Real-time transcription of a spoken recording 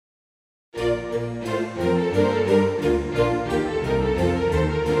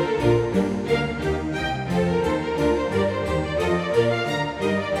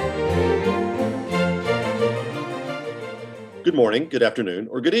morning, good afternoon,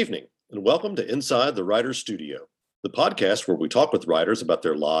 or good evening, and welcome to Inside the Writer's Studio, the podcast where we talk with writers about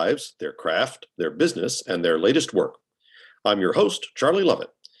their lives, their craft, their business, and their latest work. I'm your host, Charlie Lovett,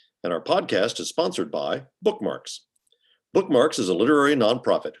 and our podcast is sponsored by Bookmarks. Bookmarks is a literary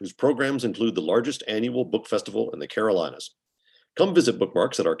nonprofit whose programs include the largest annual book festival in the Carolinas. Come visit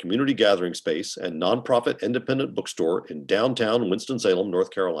Bookmarks at our community gathering space and nonprofit independent bookstore in downtown Winston-Salem, North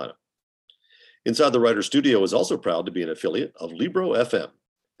Carolina. Inside the Writer's Studio is also proud to be an affiliate of Libro FM,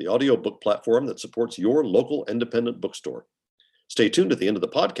 the audiobook platform that supports your local independent bookstore. Stay tuned at the end of the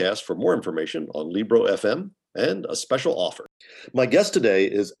podcast for more information on Libro FM and a special offer. My guest today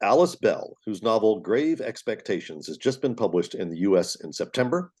is Alice Bell, whose novel Grave Expectations has just been published in the US in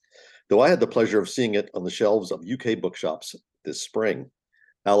September, though I had the pleasure of seeing it on the shelves of UK bookshops this spring.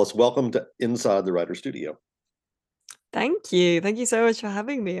 Alice, welcome to Inside the Writer's Studio. Thank you. Thank you so much for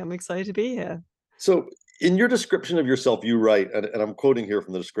having me. I'm excited to be here. So in your description of yourself, you write, and I'm quoting here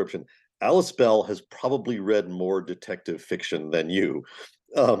from the description, Alice Bell has probably read more detective fiction than you.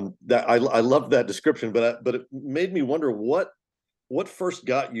 That I love that description, but it made me wonder what first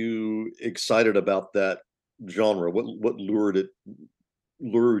got you excited about that genre? What lured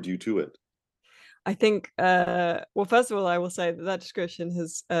you to it? I think, well, first of all, I will say that description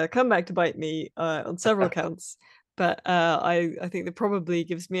has come back to bite me on several counts. But I think that probably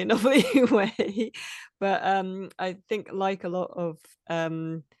gives me enough leeway. But I think, like a lot of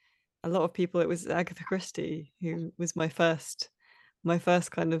people, it was Agatha Christie who was my first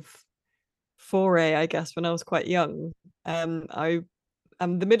kind of foray, I guess, when I was quite young. I'm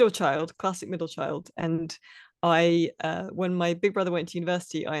the classic middle child, and I when my big brother went to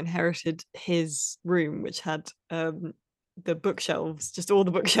university, I inherited his room, which had the bookshelves, just all the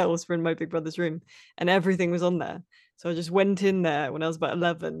bookshelves were in my big brother's room, and everything was on there. So I just went in there when I was about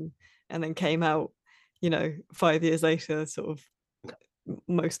 11 and then came out, 5 years later, sort of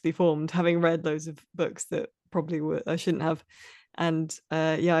mostly formed, having read loads of books that probably I shouldn't have. And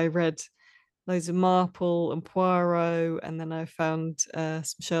I read loads of Marple and Poirot, and then I found some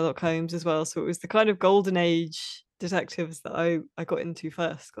Sherlock Holmes as well. So it was the kind of golden age detectives that I got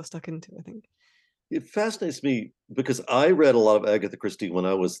stuck into, I think. It fascinates me because I read a lot of Agatha Christie when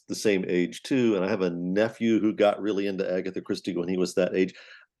I was the same age too, and I have a nephew who got really into Agatha Christie when he was that age.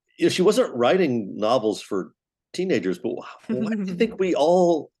 She wasn't writing novels for teenagers, but why do you think we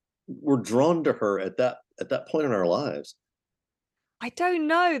all were drawn to her at that point in our lives? I don't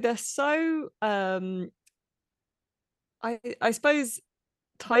know. They're so I suppose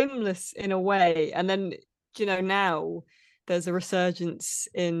timeless in a way, and then now there's a resurgence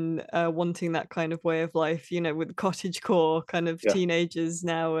in wanting that kind of way of life, with cottagecore kind of teenagers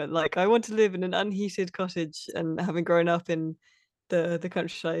now are like, I want to live in an unheated cottage. And having grown up in the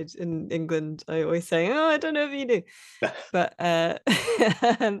countryside in England, I always say, oh, I don't know if you do. But I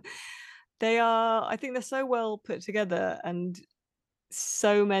think they're so well put together, and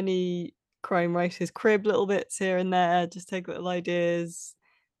so many crime writers crib little bits here and there, just take little ideas.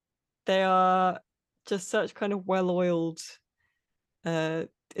 They are just such kind of well-oiled,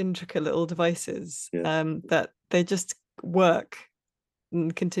 intricate little devices that they just work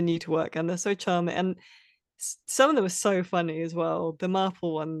and continue to work, and they're so charming, and some of them are so funny as well. The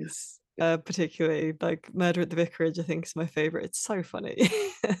Marple ones, particularly, like Murder at the Vicarage, I think is my favorite. It's so funny.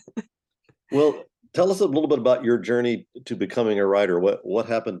 Well, tell us a little bit about your journey to becoming a writer. What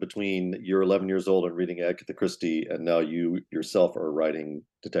happened between you're 11 years old and reading Agatha Christie, and now you yourself are writing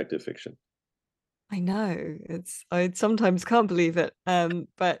detective fiction? I know, I sometimes can't believe it.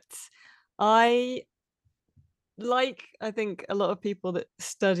 But I think a lot of people that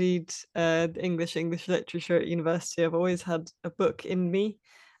studied English literature at university, I've always had a book in me.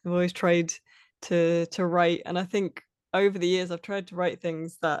 I've always tried to write, and I think over the years I've tried to write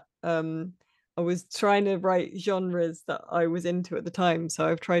things that I was trying to write genres that I was into at the time. So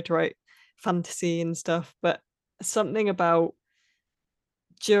I've tried to write fantasy and stuff, but something about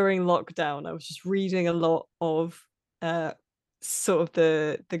during lockdown, I was just reading a lot of sort of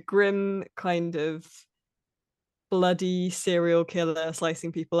the grim kind of bloody serial killer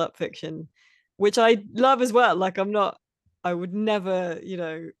slicing people up fiction, which I love as well. Like I would never,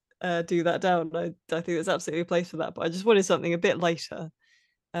 do that down. I think there's absolutely a place for that, but I just wanted something a bit lighter.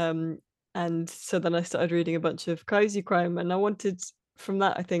 And so then I started reading a bunch of cozy crime, and I wanted from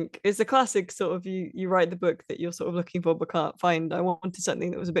that, I think it's a classic sort of you write the book that you're sort of looking for but can't find. I wanted something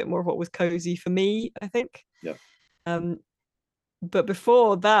that was a bit more of what was cozy for me, I think. Yeah. But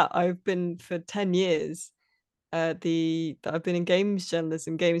before that, I've been for 10 years I've been in games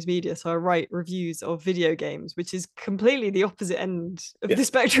journalism, games media. So I write reviews of video games, which is completely the opposite end of the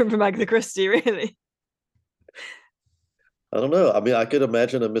spectrum from Agatha Christie, really. I don't know. I mean, I could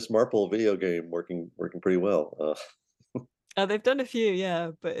imagine a Miss Marple video game working pretty well. They've done a few,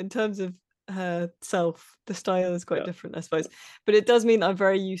 yeah, but in terms of herself, the style is quite Yeah, different, I suppose. But it does mean I'm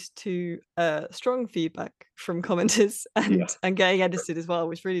very used to strong feedback from commenters yeah, and getting edited as well,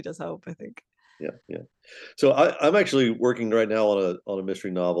 which really does help, I think. yeah. So I'm actually working right now on a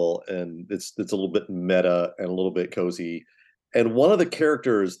mystery novel, and it's a little bit meta and a little bit cozy. And one of the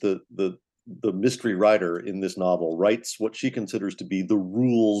characters, the mystery writer in this novel, writes what she considers to be the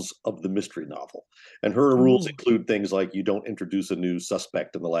rules of the mystery novel. And her rules Ooh. include things like you don't introduce a new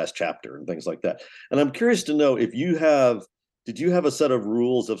suspect in the last chapter and things like that. And I'm curious to know if did you have a set of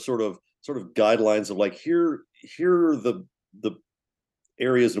rules of sort of guidelines of like here are the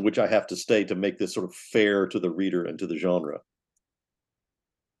areas in which I have to stay to make this sort of fair to the reader and to the genre.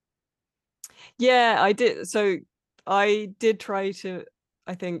 Yeah, I did. So I did try to,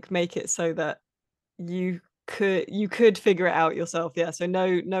 I think, make it so that you could figure it out yourself. Yeah. So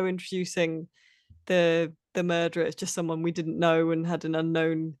no introducing the murderer. It's just someone we didn't know and had an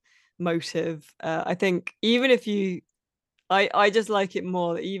unknown motive. I think even if you I just like it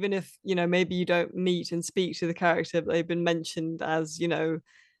more that even if, maybe you don't meet and speak to the character, but they've been mentioned as,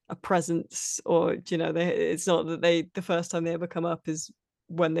 a presence, or, it's not that the first time they ever come up is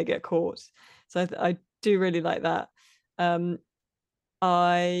when they get caught. So I do really like that. Um,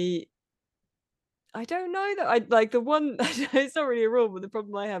 I I don't know that I like the one. It's not really a rule, but the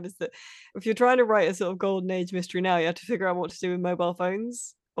problem I have is that if you're trying to write a sort of golden age mystery now, you have to figure out what to do with mobile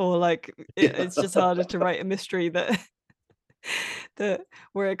phones, or like Yeah. it's just harder to write a mystery that that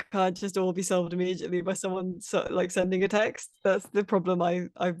where it can't just all be solved immediately by someone like sending a text. That's the problem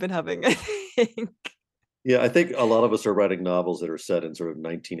I've been having, I think. Yeah, I think a lot of us are writing novels that are set in sort of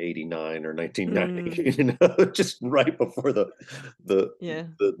 1989 or 1990, Mm, just right before the yeah.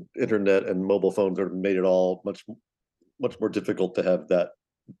 the internet and mobile phones sort of made it all much more difficult to have that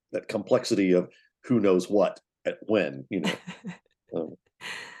complexity of who knows what at when. Um,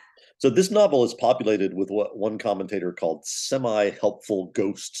 so this novel is populated with what one commentator called semi-helpful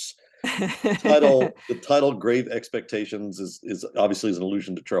ghosts. The title Grave Expectations is obviously is an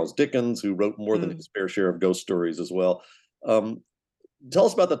allusion to Charles Dickens, who wrote more than Mm. his fair share of ghost stories as well. Um, Tell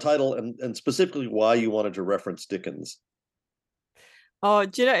us about the title and specifically why you wanted to reference Dickens. Oh,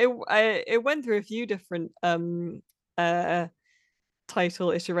 do you know it went through a few different uh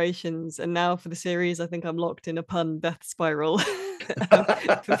title iterations, and now for the series I think I'm locked in a pun death spiral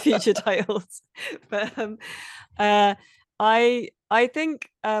for future titles. But uh I think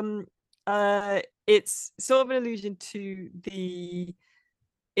it's sort of an allusion to the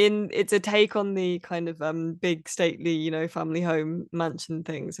in it's a take on the kind of big stately, family home mansion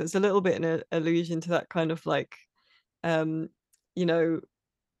thing. So it's a little bit an allusion to that kind of like um you know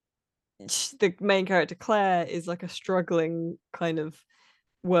the main character Claire is like a struggling kind of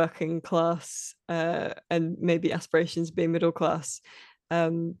working class and maybe aspirations being middle class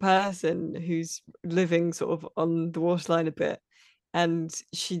person who's living sort of on the waterline a bit, and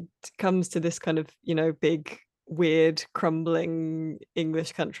she comes to this kind of big weird crumbling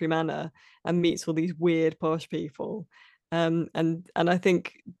English country manor and meets all these weird posh people, and I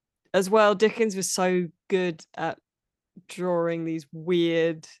think as well Dickens was so good at drawing these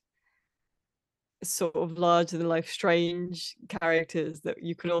weird sort of larger than life strange characters that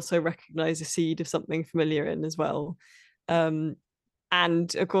you can also recognize a seed of something familiar in as well. um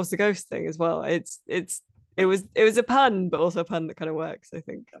and of course the ghost thing as well. It was a pun, but also a pun that kind of works, I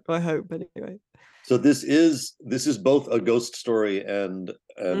think. I hope, anyway. So this is both a ghost story Mm.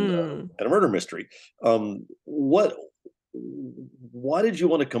 and a murder mystery. What why did you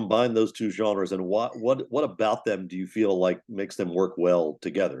want to combine those two genres, and what about them do you feel like makes them work well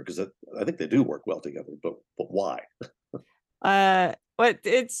together? Because I think they do work well together, but why? But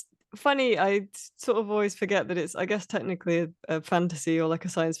it's funny, I sort of always forget that it's, I guess, technically a fantasy or like a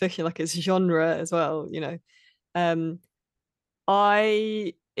science fiction, like it's genre as well. um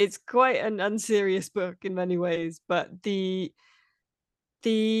it's quite an unserious book in many ways, but the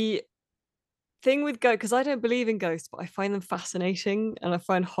thing with ghosts, because I don't believe in ghosts, but I find them fascinating and I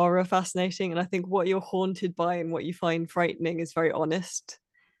find horror fascinating. And I think what you're haunted by and what you find frightening is very honest.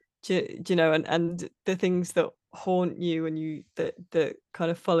 Do you know, and the things that haunt you and that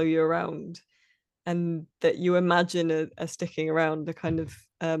kind of follow you around and that you imagine are sticking around are kind of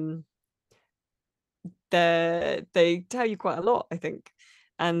they tell you quite a lot, I think.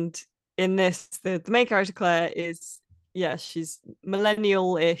 And in this, the main character Claire is, yeah, she's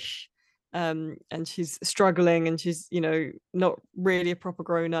millennial-ish, and she's struggling, and she's not really a proper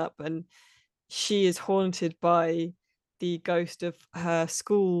grown up, and she is haunted by the ghost of her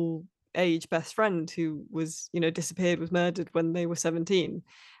school age best friend who was, disappeared, was murdered when they were 17.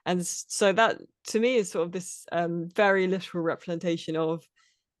 And so that to me is sort of this very literal representation of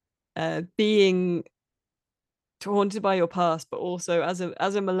being haunted by your past, but also as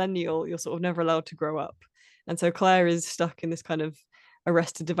a millennial, you're sort of never allowed to grow up. And so Claire is stuck in this kind of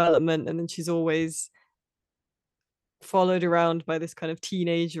arrested development, and then she's always followed around by this kind of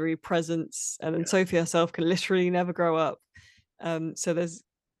teenagery presence, and then Sophie herself can literally never grow up. So there's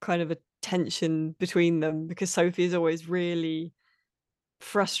kind of a tension between them, because Sophie is always really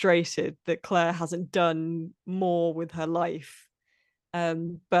frustrated that Claire hasn't done more with her life.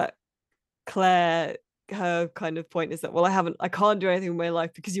 But Claire, her kind of point is that, well, I can't do anything with my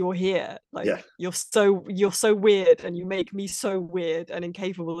life because you're here. Like, you're so weird, and you make me so weird and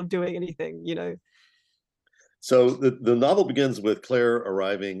incapable of doing anything, So the novel begins with Claire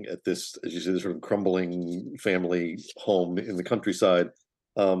arriving at this, as you say, this sort of crumbling family home in the countryside.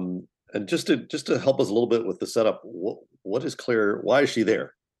 And just to help us a little bit with the setup, what is Claire? Why is she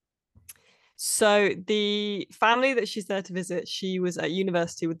there? So the family that she's there to visit, she was at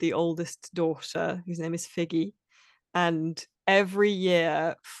university with the oldest daughter, whose name is Figgy. And every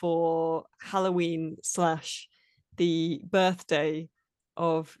year for Halloween / the birthday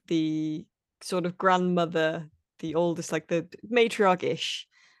of the sort of grandmother, the oldest, like the matriarch-ish,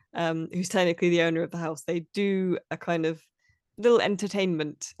 who's technically the owner of the house, they do a kind of little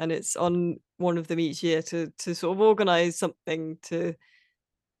entertainment, and it's on one of them each year to sort of organize something to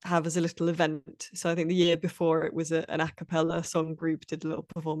have as a little event. So I think the year before it was an a cappella song group did a little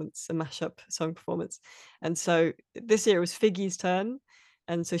performance, a mashup song performance. And so this year it was Figgy's turn.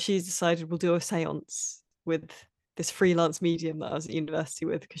 And so she's decided we'll do a seance with this freelance medium that I was at university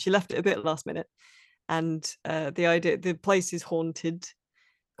with, because she left it a bit last minute. And the place is haunted,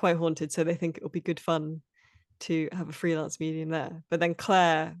 quite haunted. So they think it'll be good fun to have a freelance medium there. But then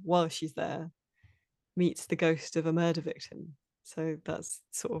Claire, while she's there, meets the ghost of a murder victim. So that's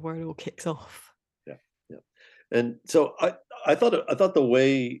sort of where it all kicks off. Yeah. And so I thought the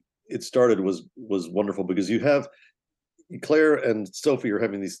way it started was wonderful, because you have Claire and Sophie are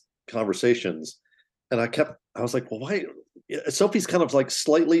having these conversations, and I was like, well, why? Sophie's kind of like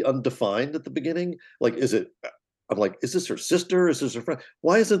slightly undefined at the beginning. Like, I'm like, is this her sister? Is this her friend?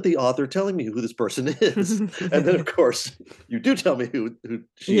 Why isn't the author telling me who this person is? And then, of course, you do tell me who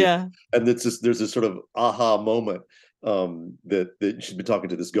she is. And there's this sort of aha moment that she's been talking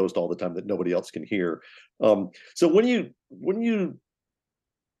to this ghost all the time that nobody else can hear. So when you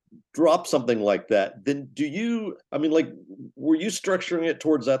drop something like that, then were you structuring it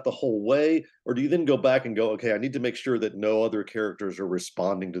towards that the whole way, or do you then go back and go, okay, I need to make sure that no other characters are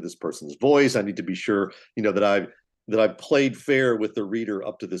responding to this person's voice. I need to be sure, that I've played fair with the reader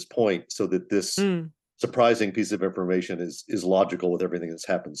up to this point, so that this surprising piece of information is logical with everything that's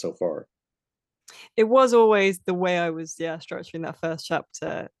happened so far. It was always the way I was structuring that first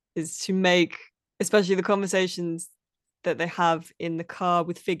chapter, is to make, especially the conversations that they have in the car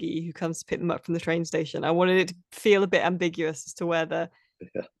with Figgy, who comes to pick them up from the train station. I wanted it to feel a bit ambiguous as to whether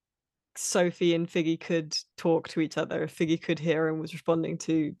Sophie and Figgy could talk to each other, if Figgy could hear and was responding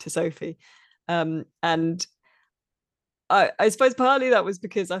to Sophie. And I suppose partly that was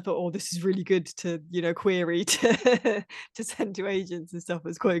because I thought, oh, this is really good to, query to send to agents and stuff. It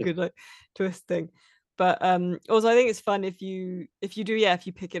was quite a good like twist thing. But also I think it's fun if you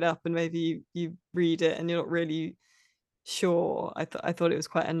pick it up and maybe you read it and you're not really sure. I thought it was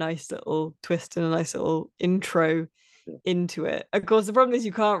quite a nice little twist and a nice little intro into it. Of course, the problem is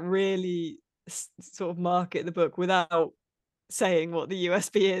you can't really sort of market the book without saying what the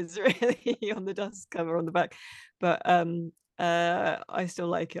USB is really on the dust cover on the back. But I still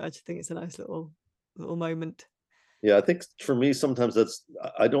like it. I just think it's a nice little moment. Yeah, I think for me sometimes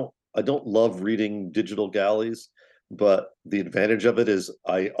I don't love reading digital galleys, but the advantage of it is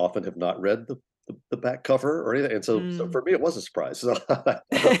I often have not read the back cover or anything, and so for me it was a surprise. So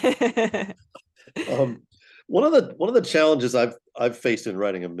one of the challenges I've faced in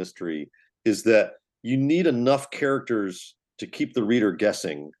writing a mystery is that you need enough characters to keep the reader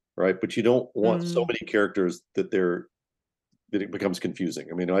guessing, right? But you don't want so many characters that it becomes confusing.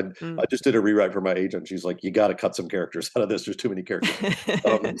 I mean, I just did a rewrite for my agent. She's like, you got to cut some characters out of this. There's too many characters.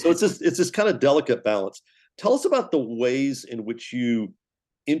 So it's this kind of delicate balance. Tell us about the ways in which you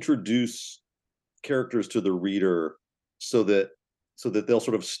introduce characters to the reader so that they'll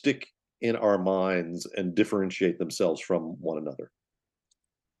sort of stick in our minds and differentiate themselves from one another.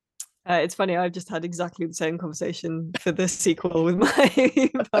 It's funny, I've just had exactly the same conversation for the sequel with my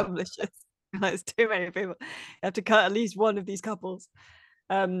publishers. It's too many people. You have to cut at least one of these couples.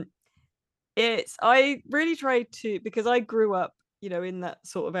 I really tried to, because I grew up in that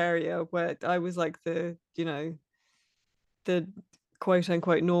sort of area where I was like the quote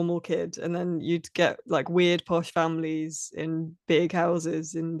unquote normal kid, and then you'd get like weird posh families in big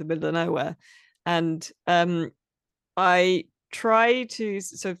houses in the middle of nowhere. And I try to,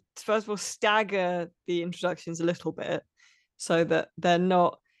 so first of all, stagger the introductions a little bit so that they're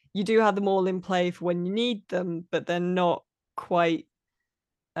not, you do have them all in play for when you need them, but they're not quite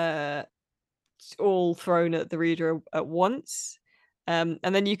uh all thrown at the reader at once. And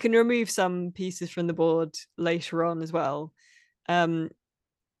then you can remove some pieces from the board later on as well. um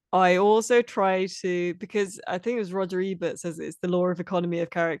I also try to, because I think it was Roger Ebert says it's the law of economy of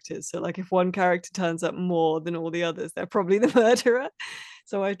characters. So like if one character turns up more than all the others, they're probably the murderer.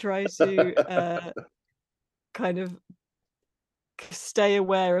 So I try to kind of stay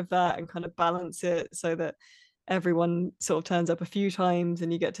aware of that and kind of balance it so that everyone sort of turns up a few times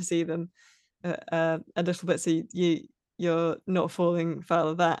and you get to see them a little bit, so you're not falling foul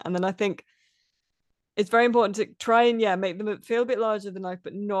of that. And then I think it's very important to try and make them feel a bit larger than life,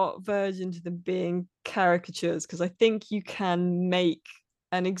 but not verge into them being caricatures, because I think you can make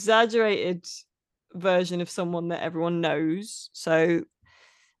an exaggerated version of someone that everyone knows. So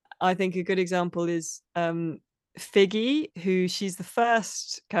I think a good example is Figgy, who she's the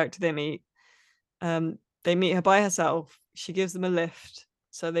first character they meet. They meet her by herself. She gives them a lift,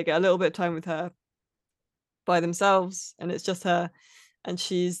 so they get a little bit of time with her by themselves, and it's just her. And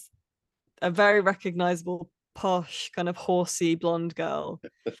she's a very recognizable, posh, kind of horsey blonde girl.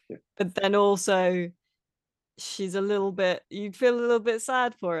 But then also, she's a little bit, you'd feel a little bit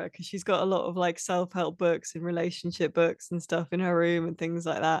sad for her because she's got a lot of like self-help books and relationship books and stuff in her room and things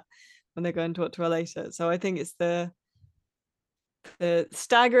like that when they go and talk to her later. So I think it's the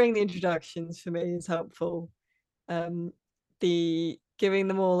staggering the introductions for me is helpful. The giving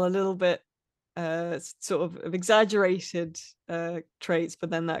them all a little bit sort of exaggerated traits,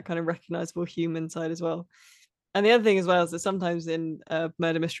 but then that kind of recognizable human side as well. And the other thing as well is that sometimes in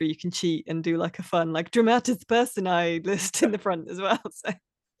murder mystery you can cheat and do like a fun like dramatis personae list in the front as well. So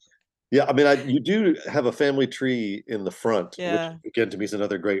Yeah, I mean, you do have a family tree in the front, which yeah. again to me is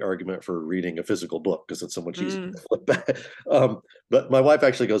another great argument for reading a physical book because it's so much easier to Mm. flip back. But my wife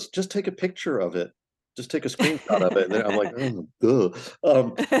actually goes, just take a picture of it, just take a screenshot of it, and then I'm like, oh, duh.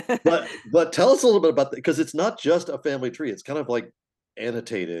 But tell us a little bit about that, because it's not just a family tree; it's kind of like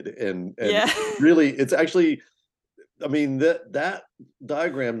annotated and Yeah. really, it's actually. I mean, that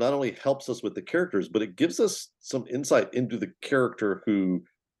diagram not only helps us with the characters, but it gives us some insight into the character who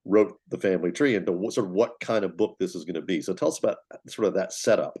wrote the family tree and to sort of what kind of book this is going to be. So tell us about sort of that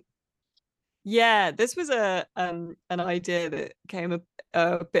setup. Yeah, this was an idea that came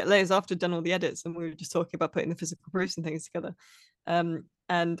a bit later after I'd done all the edits, and we were just talking about putting the physical proofs and things together. And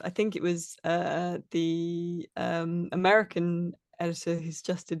I think it was the American editor who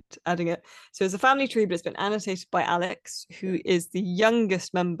suggested adding it. So it's a family tree, but it's been annotated by Alex, who is the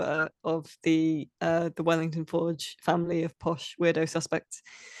youngest member of the Wellington Forge family of posh weirdo suspects.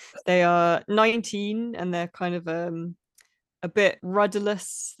 They are 19 and they're kind of a bit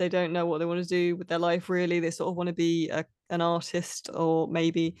rudderless. They don't know what they want to do with their life, really. They sort of want to be an artist or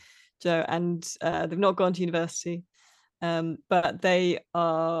maybe Joe, and they've not gone to university. But they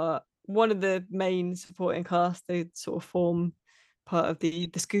are one of the main supporting cast. They sort of form part of the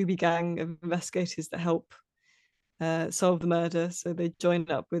Scooby gang of investigators that help solve the murder. So they join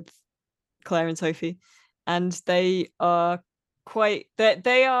up with Claire and Sophie, and they are quite they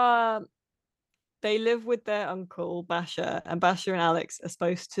live with their uncle Basher, and Basher and Alex are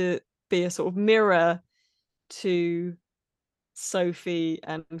supposed to be a sort of mirror to Sophie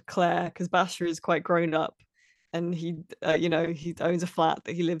and Claire, because Basher is quite grown up, and he owns a flat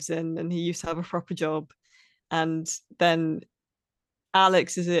that he lives in, and he used to have a proper job. And then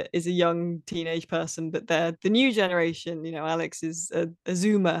Alex is a young teenage person, but they're the new generation. Alex is a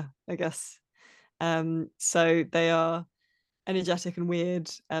Zoomer, I guess. So they are energetic and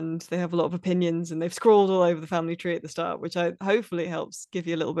weird, and they have a lot of opinions, and they've scrawled all over the family tree at the start, which I hopefully helps give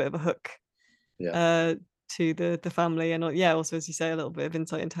you a little bit of a hook Yeah. to the family, and also, as you say, a little bit of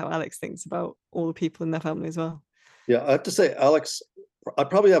insight into how Alex thinks about all the people in their family as well. Yeah, I have to say, Alex, I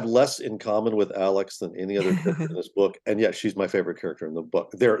probably have less in common with Alex than any other character in this book. And yet she's my favorite character in the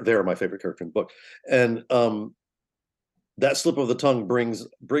book. They're my favorite character in the book. And that slip of the tongue brings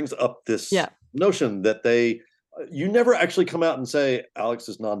up this Yeah. notion that you never actually come out and say Alex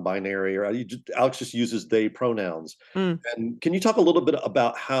is non-binary, or Alex just uses they pronouns. Mm. And can you talk a little bit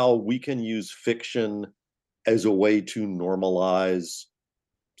about how we can use fiction as a way to normalize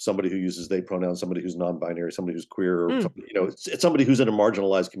somebody who uses they pronouns, somebody who's non-binary, somebody who's queer, or it's somebody who's in a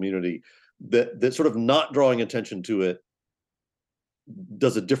marginalized community, that sort of not drawing attention to it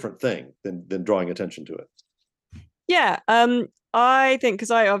does a different thing than drawing attention to it. Yeah, I think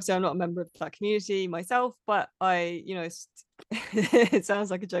because I'm not a member of that community myself, but it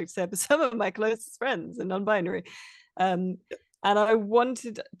sounds like a joke to say, but some of my closest friends are non-binary, and I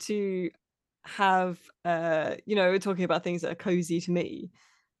wanted to have, talking about things that are cozy to me.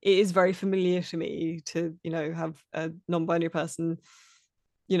 It is very familiar to me to, have a non-binary person,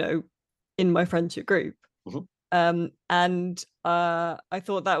 in my friendship group. Mhm. And I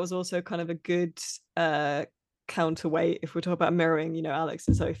thought that was also kind of a good counterweight if we're talking about mirroring, Alex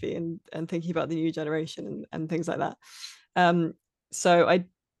and Sophie, and thinking about the new generation and things like that. So I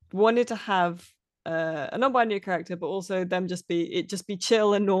wanted to have a non-binary character, but also them just be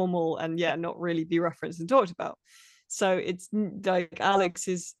chill and normal, and not really be referenced and talked about. So it's like Alex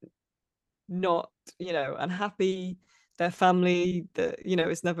is not, unhappy. Their family,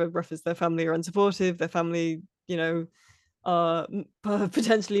 it's never referenced their family are unsupportive. Their family, are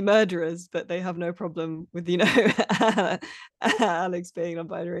potentially murderers, but they have no problem with, Alex being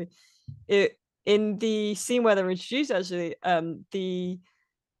non-binary. In the scene where they're introduced, actually,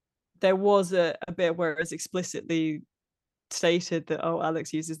 there was a bit where it was explicitly stated that, oh,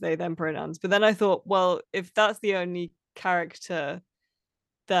 Alex uses they them pronouns. But then I thought, well, if that's the only character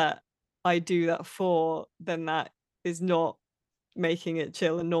that I do that for, then that is not making it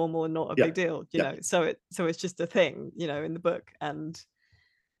chill and normal and not a big deal, so it's just a thing, in the book. And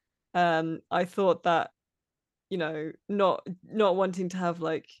I thought that, not wanting to have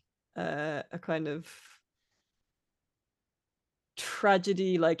like a kind of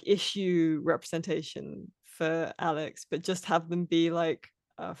tragedy like issue representation for Alex, but just have them be like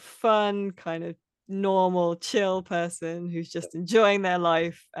a fun kind of normal chill person who's just enjoying their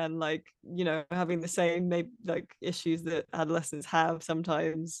life, and like, having the same maybe like issues that adolescents have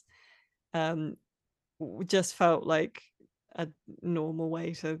sometimes. Just felt like a normal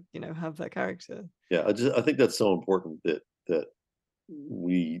way to, have that character. I think that's so important that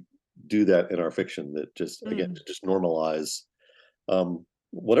we do that in our fiction, that just again to just normalize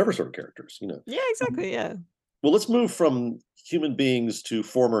whatever sort of characters. Yeah, exactly. Yeah. Well, let's move from human beings to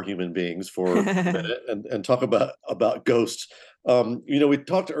former human beings for a minute, and talk about ghosts. We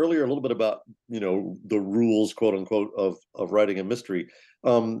talked earlier a little bit about the rules, quote unquote, of writing a mystery.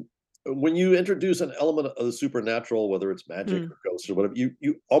 When you introduce an element of the supernatural, whether it's magic or ghosts or whatever,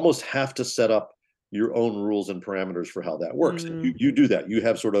 you almost have to set up your own rules and parameters for how that works. And you do that. You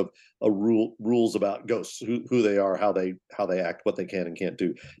have sort of rules about ghosts, who they are, how they act, what they can and can't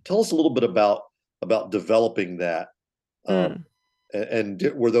do. Tell us a little bit about developing that. And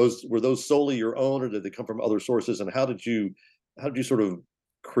were those solely your own, or did they come from other sources? And how did you sort of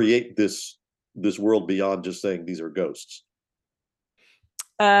create this world beyond just saying these are ghosts?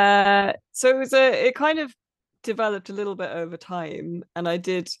 So it kind of developed a little bit over time, and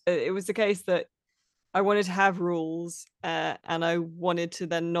it was the case that I wanted to have rules, and I wanted to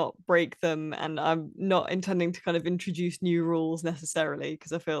then not break them, and I'm not intending to kind of introduce new rules necessarily,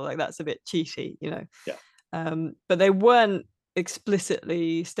 because I feel like that's a bit cheaty, but they weren't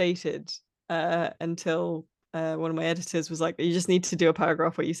explicitly stated until one of my editors was like, you just need to do a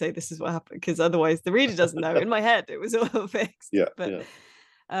paragraph where you say this is what happened, because otherwise the reader doesn't know. In my head it was all fixed.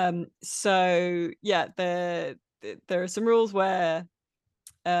 So there are some rules where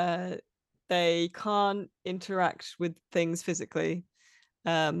they can't interact with things physically.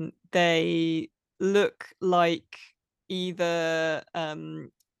 They look like either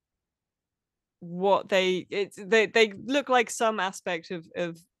they look like some aspect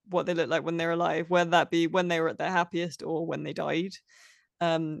of what they look like when they're alive, whether that be when they were at their happiest or when they died.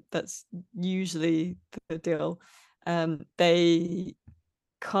 That's usually the deal. They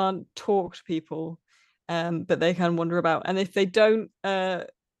can't talk to people, but they can wander about, and if they don't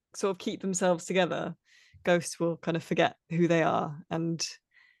sort of keep themselves together, ghosts will kind of forget who they are and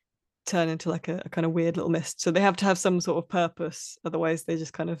turn into like a kind of weird little mist. So they have to have some sort of purpose, otherwise they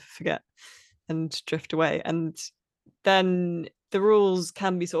just kind of forget and drift away. And then the rules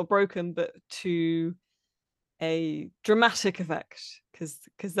can be sort of broken, but to a dramatic effect,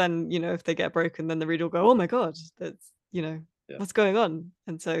 because then, if they get broken, then the reader will go, oh my god, that's what's going on.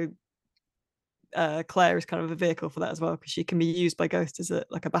 And so Claire is kind of a vehicle for that as well, because she can be used by ghosts as a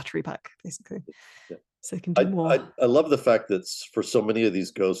battery pack, basically. So they can do more. I love the fact that for so many of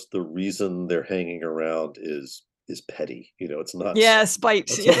these ghosts, the reason they're hanging around is petty. It's not spite.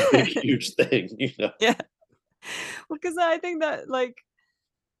 Some big huge thing. Yeah. Well, because I think that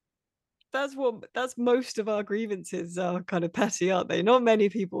that's most of our grievances are kind of petty, aren't they? Not many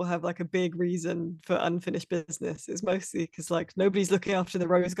people have like a big reason for unfinished business. It's mostly because like nobody's looking after the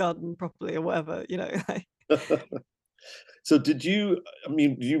rose garden properly or whatever. So did you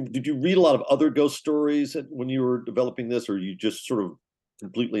read a lot of other ghost stories when you were developing this, or you just sort of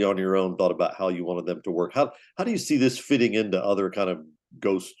completely on your own thought about how you wanted them to work? How do you see this fitting into other kind of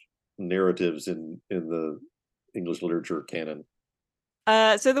ghost narratives in the English literature canon?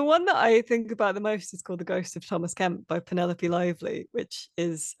 So the one that I think about the most is called The Ghost of Thomas Kemp by Penelope Lively, which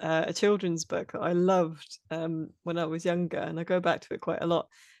is a children's book that I loved when I was younger, and I go back to it quite a lot.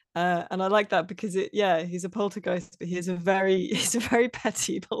 And I like that because he's a poltergeist, but he's a very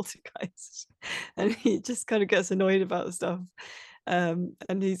petty poltergeist, and he just kind of gets annoyed about stuff. And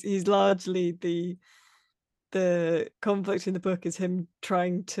he's largely the conflict in the book is him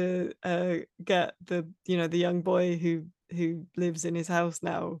trying to get the young boy who lives in his house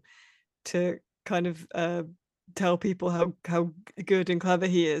now to kind of tell people how good and clever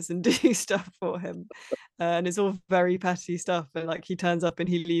he is and do stuff for him. And it's all very petty stuff, and like he turns up and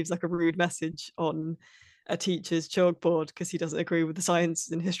he leaves like a rude message on a teacher's chalkboard because he doesn't agree with the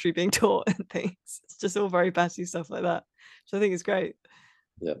science and history being taught and things. It's just all very petty stuff like that, which I think is great.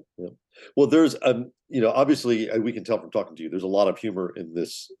 Yeah, yeah. Well, there's obviously we can tell from talking to you, there's a lot of humor in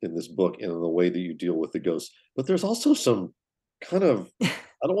this book and in the way that you deal with the ghosts. But there's also some kind of, I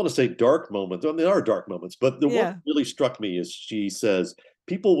don't want to say dark moments. I mean, there are dark moments, but the one that Yeah. really struck me is she says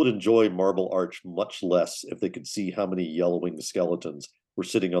people would enjoy Marble Arch much less if they could see how many yellowing skeletons were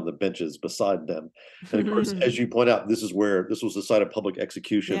sitting on the benches beside them. And of course, as you point out, this was the site of public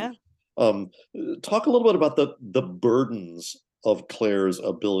execution. Yeah. Um, Talk a little bit about the burdens of Claire's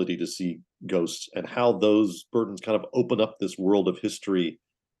ability to see ghosts and how those burdens kind of open up this world of history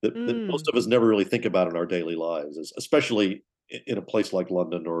that most Mm. of us never really think about in our daily lives, especially in a place like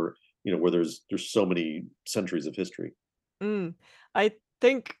London, or where there's so many centuries of history. Mm. I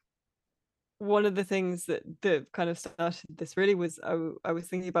think one of the things that kind of started this really was I was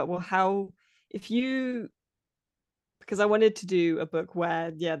thinking about, well, how if you because I wanted to do a book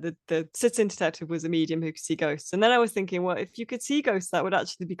where the citizen detective was a medium who could see ghosts, and then I was thinking, well, if you could see ghosts, that would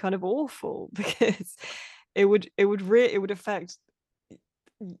actually be kind of awful because it would affect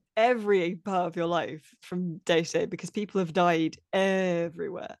every part of your life from day to day because people have died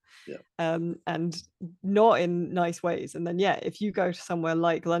everywhere, Yeah, and not in nice ways. And then if you go to somewhere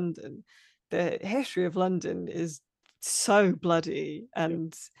like London, the history of London is so bloody yeah,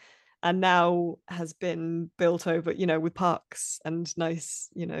 and now has been built over, with parks and nice,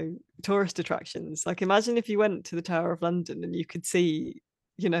 tourist attractions. Like imagine if you went to the Tower of London and you could see,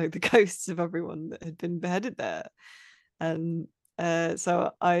 the ghosts of everyone that had been beheaded there. And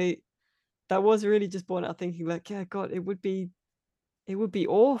so I that was really just born out thinking like, yeah, God, it would be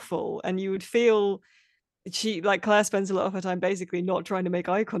awful. And you would feel she like Claire spends a lot of her time basically not trying to make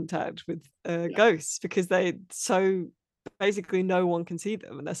eye contact with yeah, ghosts because they so basically no one can see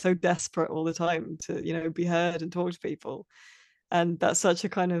them and they're so desperate all the time to be heard and talk to people. And that's such a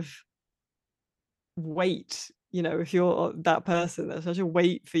kind of weight, if you're that person, that's such a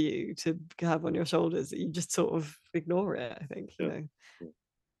weight for you to have on your shoulders that you just sort of ignore it, I think, yeah.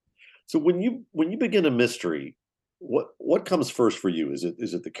 So when you begin a mystery, what comes first for you? Is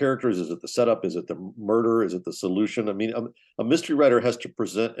it the characters? Is it the setup? Is it the murder? Is it the solution? I mean, a mystery writer has to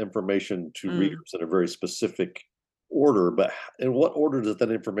present information to Mm. readers in a very specific order, but in what order does that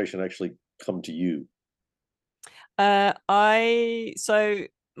information actually come to you? I so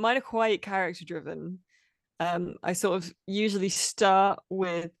mine are quite character driven. I sort of usually start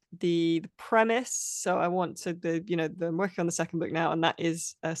with the premise. So I want to I'm working on the second book now, and that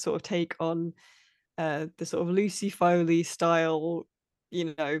is a sort of take on the sort of Lucy Foley style,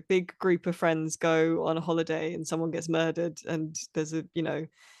 big group of friends go on a holiday and someone gets murdered, and there's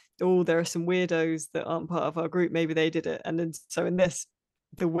oh, there are some weirdos that aren't part of our group. Maybe they did it, and then so in this,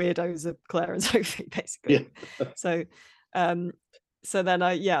 the weirdos are Claire and Sophie, Yeah, basically. So, um, so then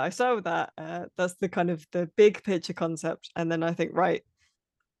I start with that. That's the kind of the big picture concept, and then I think, right,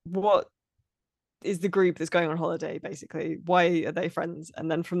 what is the group that's going on holiday? Basically, why are they friends?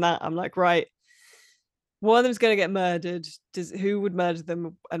 And then from that, I'm like, right, one of them's going to get murdered. Who would murder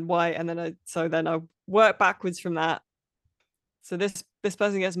them and why? And then I work backwards from that. So this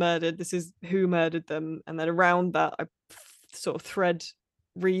person gets murdered. This is who murdered them, and then around that, I sort of thread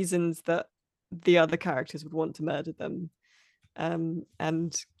reasons that the other characters would want to murder them,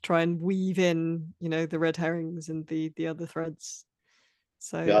 and try and weave in, the red herrings and the other threads.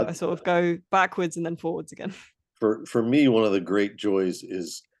 So yeah. I sort of go backwards and then forwards again. For me, one of the great joys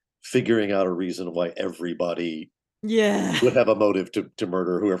is figuring out a reason why everybody Yeah, would have a motive to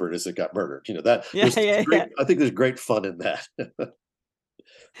murder whoever it is that got murdered. That yeah, there's yeah, great. yeah. I think there's great fun in that.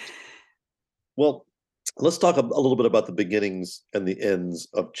 Well, let's talk a little bit about the beginnings and the ends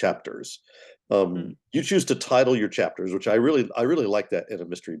of chapters. Mm. You choose to title your chapters, which I really like that in a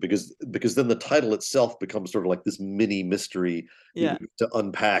mystery, because then the title itself becomes sort of like this mini mystery Yeah. to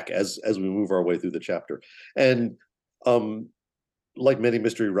unpack as we move our way through the chapter. And like many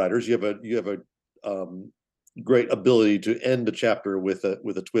mystery writers, you have a great ability to end a chapter with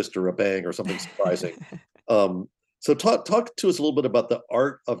a twist or a bang or something surprising. Um, so talk to us a little bit about the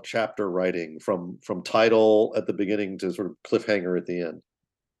art of chapter writing, from title at the beginning to sort of cliffhanger at the end.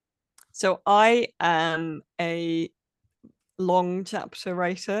 So I am a long chapter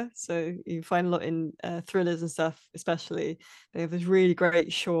writer. So you find a lot in thrillers and stuff, especially. They have this really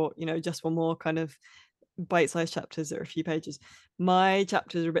great short, just one more kind of bite-sized chapters that are a few pages. My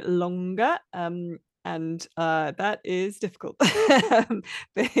chapters are a bit longer, and that is difficult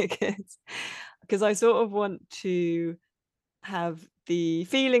because I sort of want to have the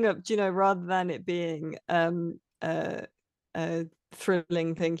feeling of, rather than it being a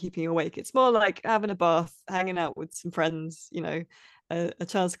thrilling thing keeping you awake, it's more like having a bath, hanging out with some friends, a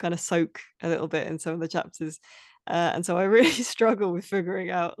chance to kind of soak a little bit in some of the chapters. And so I really struggle with figuring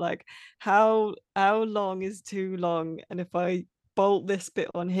out like how long is too long, and if I bolt this bit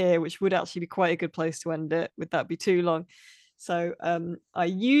on here, which would actually be quite a good place to end it, would that be too long? So I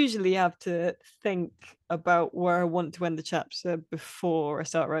usually have to think about where I want to end the chapter before I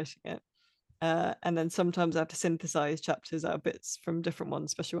start writing it. And then sometimes I have to synthesize chapters out of bits from different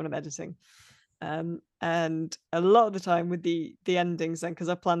ones, especially when I'm editing. And a lot of the time with the endings, then, because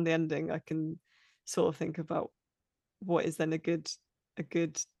I plan the ending, I can sort of think about what is then a good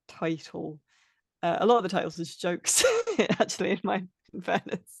title. A lot of the titles are just jokes, actually, in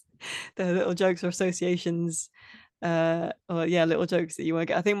fairness. They're little jokes or associations, or yeah, little jokes that you want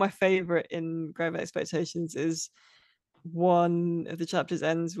to get. I think my favorite in Grave Expectations is one of the chapters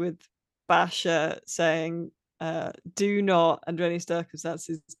ends with Basher saying, do not, under any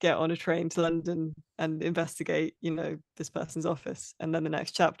circumstances, get on a train to London and investigate, this person's office. And then the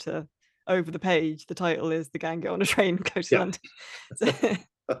next chapter, over the page, the title is The Gang Get on a Train and Go to Yeah. London.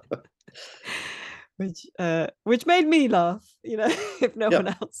 Which made me laugh, if no one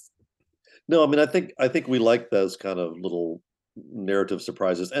else. No, I mean, I think we like those kind of little narrative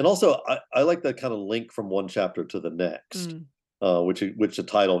surprises, and also I like that kind of link from one chapter to the next, which a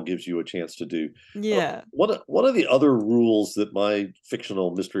title gives you a chance to do. Yeah. One of the other rules that my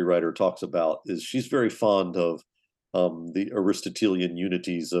fictional mystery writer talks about is she's very fond of the Aristotelian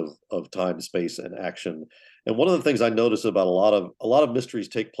unities of time, space, and action. And one of the things I notice about a lot of mysteries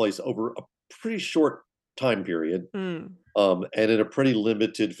take place over a pretty short time period, and in a pretty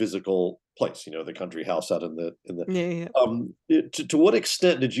limited physical place. The country house out in the Yeah. to what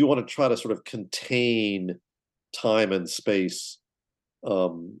extent did you want to try to sort of contain time and space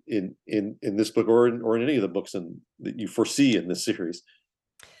in this book, or in any of the books that you foresee in this series?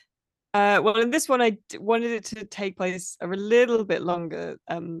 Well, in this one, I wanted it to take place a little bit longer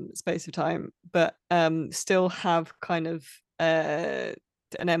space of time, but still have kind of an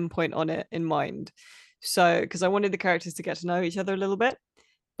endpoint on it in mind. So, because I wanted the characters to get to know each other a little bit,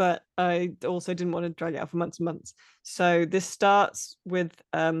 but I also didn't want to drag it out for months and months. So this starts with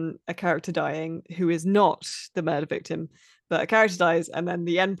a character dying who is not the murder victim, but a character dies, and then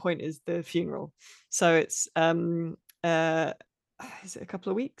the end point is the funeral. So it's is it a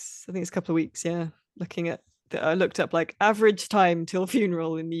couple of weeks? I think it's a couple of weeks. Yeah, looking at I looked up like average time till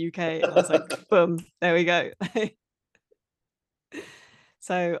funeral in the UK, and I was like, boom, there we go.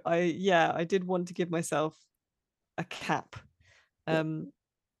 So I did want to give myself a cap,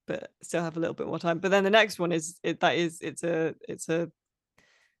 but still have a little bit more time. But then the next one it's a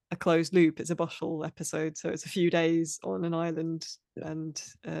closed loop. It's a bottle episode, so it's a few days on an island, and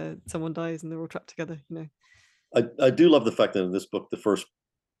someone dies and they're all trapped together. I do love the fact that in this book, the first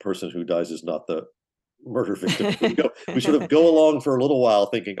person who dies is not the murder victim. We sort of go along for a little while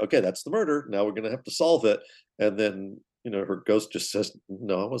thinking, okay, that's the murder. Now we're going to have to solve it. And then, her ghost just says,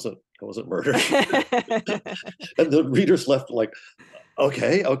 no, I wasn't murdered. And the reader's left like,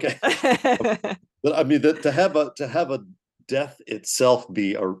 okay. But I mean, to have a death itself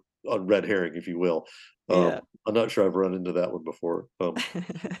be a red herring, if you will. I'm not sure I've run into that one before.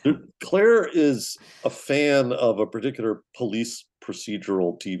 Claire is a fan of a particular police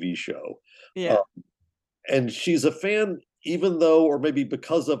procedural TV show. Yeah. And she's a fan, even though, or maybe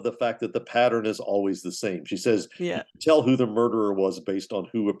because of the fact that the pattern is always the same. She says, you can tell who the murderer was based on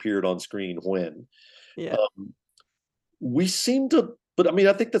who appeared on screen when. Yeah. We seem to, but I mean,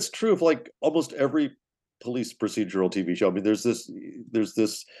 I think that's true of like almost every police procedural TV show. I mean, there's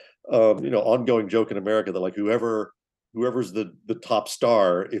this ongoing joke in America that like whoever whoever's the top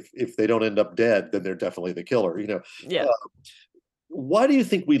star, if they don't end up dead, then they're definitely the killer. Yeah. Why do you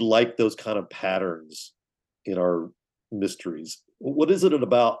think we like those kind of patterns in our mysteries? What is it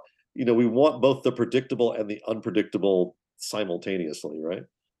about? We want both the predictable and the unpredictable simultaneously, right?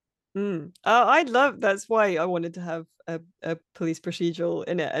 I love that's why I wanted to have a police procedural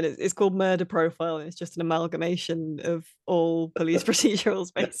in it, and it's called Murder Profile, and it's just an amalgamation of all police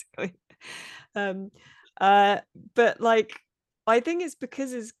procedurals, basically. Um, uh, but like, I think it's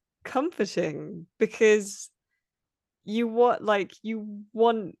because it's comforting because you want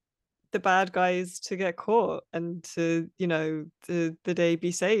the bad guys to get caught and to the day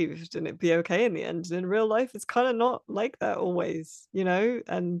be saved and it be okay in the end. And in real life, it's kind of not like that always,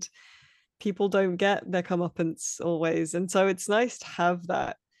 and people don't get their comeuppance always. And so it's nice to have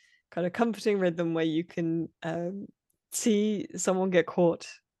that kind of comforting rhythm where you can see someone get caught,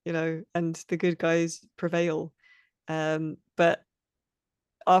 and the good guys prevail. But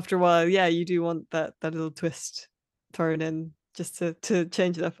after a while, yeah, you do want that little twist thrown in just to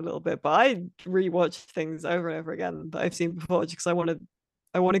change it up a little bit. But I rewatch things over and over again that I've seen before just because I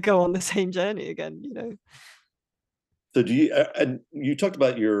want to go on the same journey again. So and you talked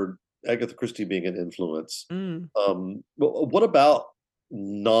about your Agatha Christie being an influence. Mm. Well, what about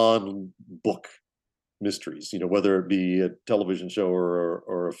non-book mysteries? Whether it be a television show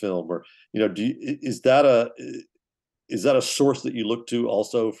or a film, or is that a source that you look to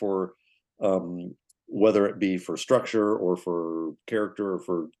also for, whether it be for structure or for character or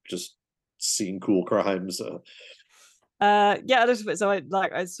for just seeing cool crimes? Yeah, a little bit. So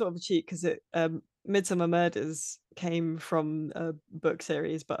I sort of cheat because it Midsummer Murders came from a book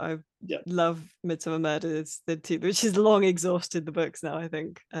series, but I Yeah. love Midsummer Murders, which is long exhausted the books now. I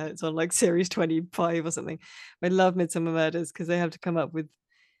think it's on like series 25 or something. I love Midsummer Murders because they have to come up with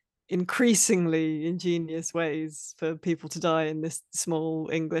increasingly ingenious ways for people to die in this small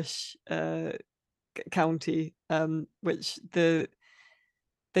English county, which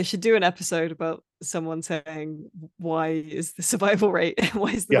they should do an episode about someone saying why is the survival rate,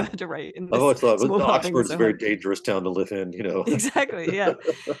 why is the Yeah. murder rate in I've this always thought small part of England Oxford's a so very high. dangerous town to live in. Exactly, yeah.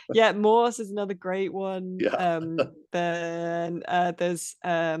 Yeah, Morse is another great one. Yeah. Then there's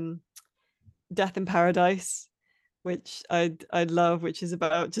Death in Paradise, which I love, which is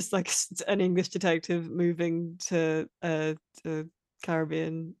about just like an English detective moving to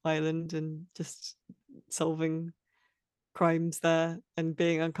Caribbean island and just solving crimes there and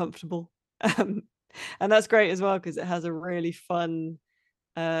being uncomfortable. Um, and that's great as well because it has a really fun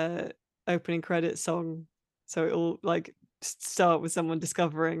uh, opening credits song. So it'll like start with someone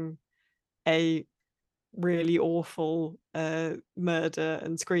discovering a really awful murder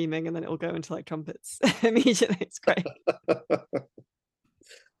and screaming, and then it'll go into like trumpets immediately. It's great.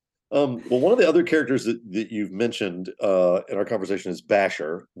 Well, one of the other characters that you've mentioned in our conversation is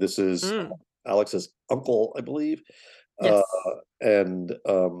Basher. This is Alex's uncle, I believe. Uh, Yes. and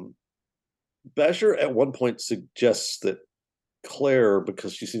Basher at one point suggests that Claire,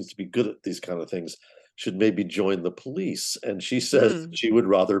 because she seems to be good at these kind of things, should maybe join the police. And she says she would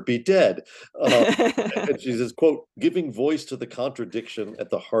rather be dead. And she says, quote, giving voice to the contradiction at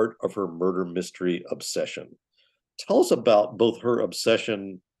the heart of her murder mystery obsession. Tell us about both her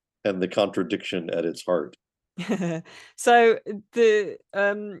obsession and the contradiction at its heart. So the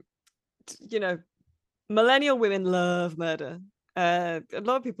millennial women love murder. A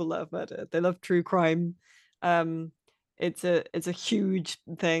lot of people love murder. They love true crime. It's a huge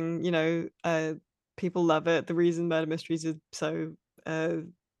thing. People love it. The reason murder mysteries are so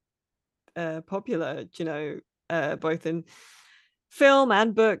popular, both in film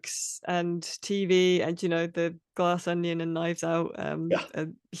and books and TV, and the Glass Onion and Knives Out are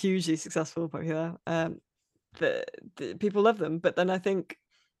hugely successful, popular. The people love them, but then I think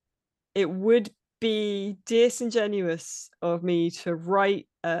it would be disingenuous of me to write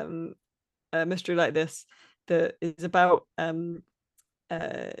a mystery like this that is about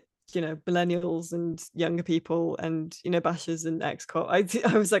uh millennials and younger people and bashers and ex-cop.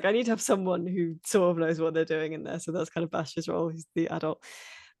 I was like, I need to have someone who sort of knows what they're doing in there, so that's kind of Basher's role. He's the adult,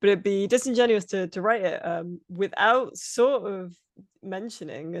 but it'd be disingenuous to write it without sort of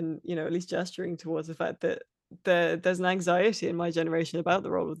mentioning and at least gesturing towards the fact that there's an anxiety in my generation about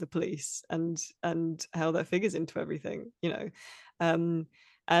the role of the police and how that figures into everything. Um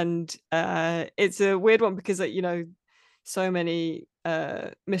and it's a weird one because so many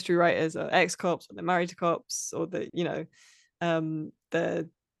mystery writers are ex-cops or they're married to cops or they're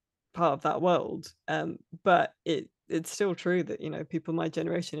part of that world, but it's still true that people my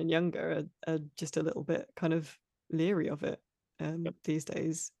generation and younger are just a little bit kind of leery of it these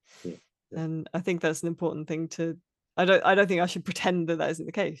days. Yeah. And I think that's an important thing I don't think I should pretend that isn't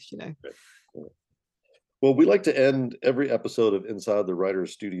the case, you know. Okay. Well, we like to end every episode of Inside the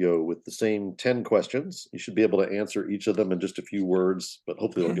Writer's Studio with the same 10 questions. You should be able to answer each of them in just a few words, but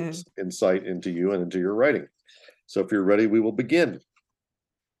hopefully it'll give us insight into you and into your writing. So if you're ready, we will begin.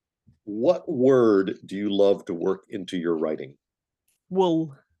 What word do you love to work into your writing?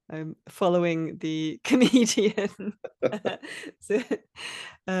 Wool. I'm following the comedian. So,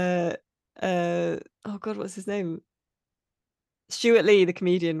 oh God, what's his name? Stuart Lee, the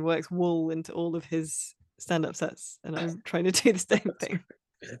comedian, works wool into all of his stand-up sets, and I'm trying to do the same thing.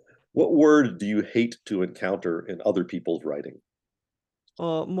 What word do you hate to encounter in other people's writing?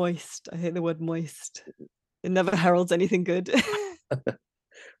 Or moist. I hate the word moist. It never heralds anything good.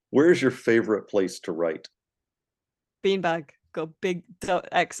 Where's your favorite place to write? Beanbag. Got a big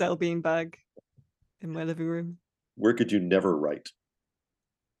XL beanbag in my living room. Where could you never write?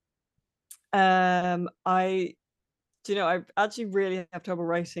 I actually really have trouble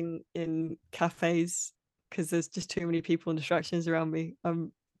writing in cafes because there's just too many people and distractions around me.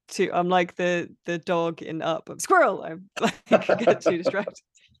 I'm like the dog in Up. I'm squirrel. I'm like get too distracted.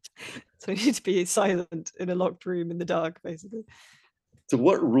 So I need to be silent in a locked room in the dark, basically. To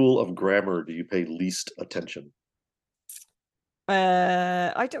what rule of grammar do you pay least attention?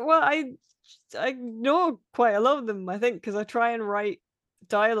 I don't. Well, I know quite a lot of them. I think because I try and write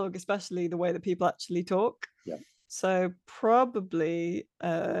dialogue, especially the way that people actually talk. Yeah. So probably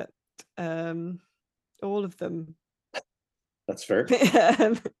all of them. That's fair.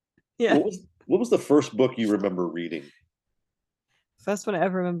 Yeah. What was the first book you remember reading? First one I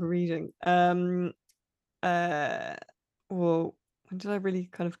ever remember reading. Well, when did I really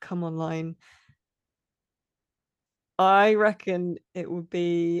kind of come online? I reckon it would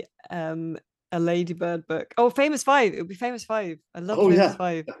be a Ladybird book. Oh, Famous Five. It would be Famous Five. I love Famous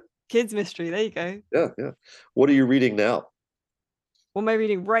Five. Kids mystery. There you go. Yeah. What are you reading now? What am I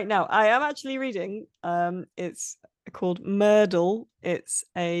reading right now? I am actually reading. It's called Myrtle. It's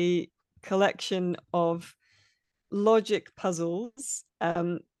a collection of logic puzzles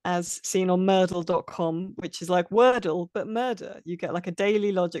as seen on Myrtle.com, which is like Wordle but murder. You get like a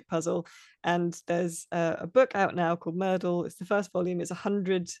daily logic puzzle, and there's a book out now called Myrtle. It's the first volume. It's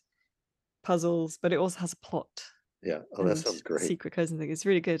 100 puzzles, but it also has a plot. Yeah. Oh, that sounds great. Secret codes and things. It's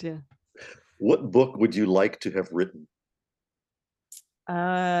really good. Yeah. What book would you like to have written?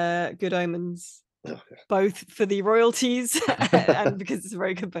 Good Omens. Oh, yeah. Both for the royalties and because it's a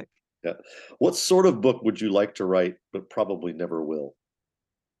very good book. Yeah. What sort of book would you like to write, but probably never will?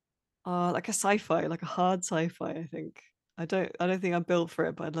 Like a sci-fi, like a hard sci-fi, I think. I don't think I'm built for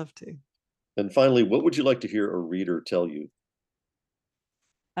it, but I'd love to. And finally, what would you like to hear a reader tell you?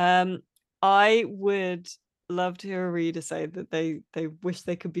 I would love to hear a reader say that they wish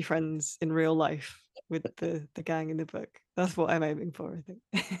they could be friends in real life with the gang in the book. That's what I'm aiming for, I think.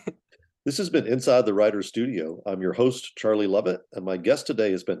 This has been Inside the Writer's Studio. I'm your host, Charlie Lovett, and my guest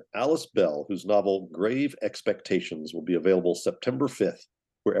today has been Alice Bell, whose novel Grave Expectations will be available September 5th,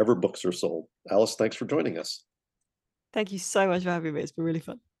 wherever books are sold. Alice, thanks for joining us. Thank you so much for having me. It's been really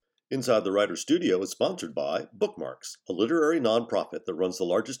fun. Inside the Writer's Studio is sponsored by Bookmarks, a literary nonprofit that runs the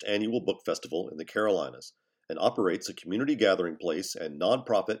largest annual book festival in the Carolinas and operates a community gathering place and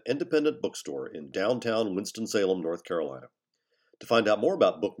nonprofit independent bookstore in downtown Winston-Salem, North Carolina. To find out more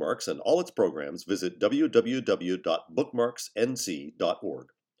about Bookmarks and all its programs, visit www.bookmarksnc.org.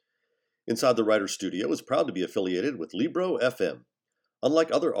 Inside the Writer's Studio is proud to be affiliated with Libro FM.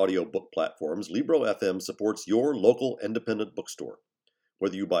 Unlike other audiobook platforms, Libro FM supports your local independent bookstore.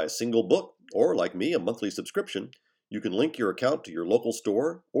 Whether you buy a single book or, like me, a monthly subscription, you can link your account to your local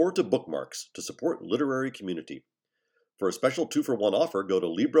store or to Bookmarks to support literary community. For a special 2-for-1 offer, go to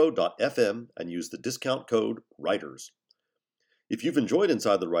libro.fm and use the discount code WRITERS. If you've enjoyed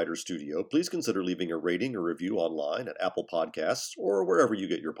Inside the Writer's Studio, please consider leaving a rating or review online at Apple Podcasts or wherever you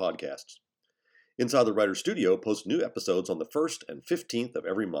get your podcasts. Inside the Writer's Studio posts new episodes on the 1st and 15th of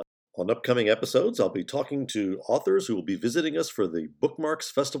every month. On upcoming episodes, I'll be talking to authors who will be visiting us for the Bookmarks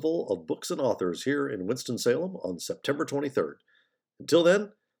Festival of Books and Authors here in Winston-Salem on September 23rd. Until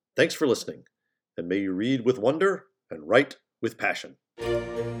then, thanks for listening, and may you read with wonder and write with passion.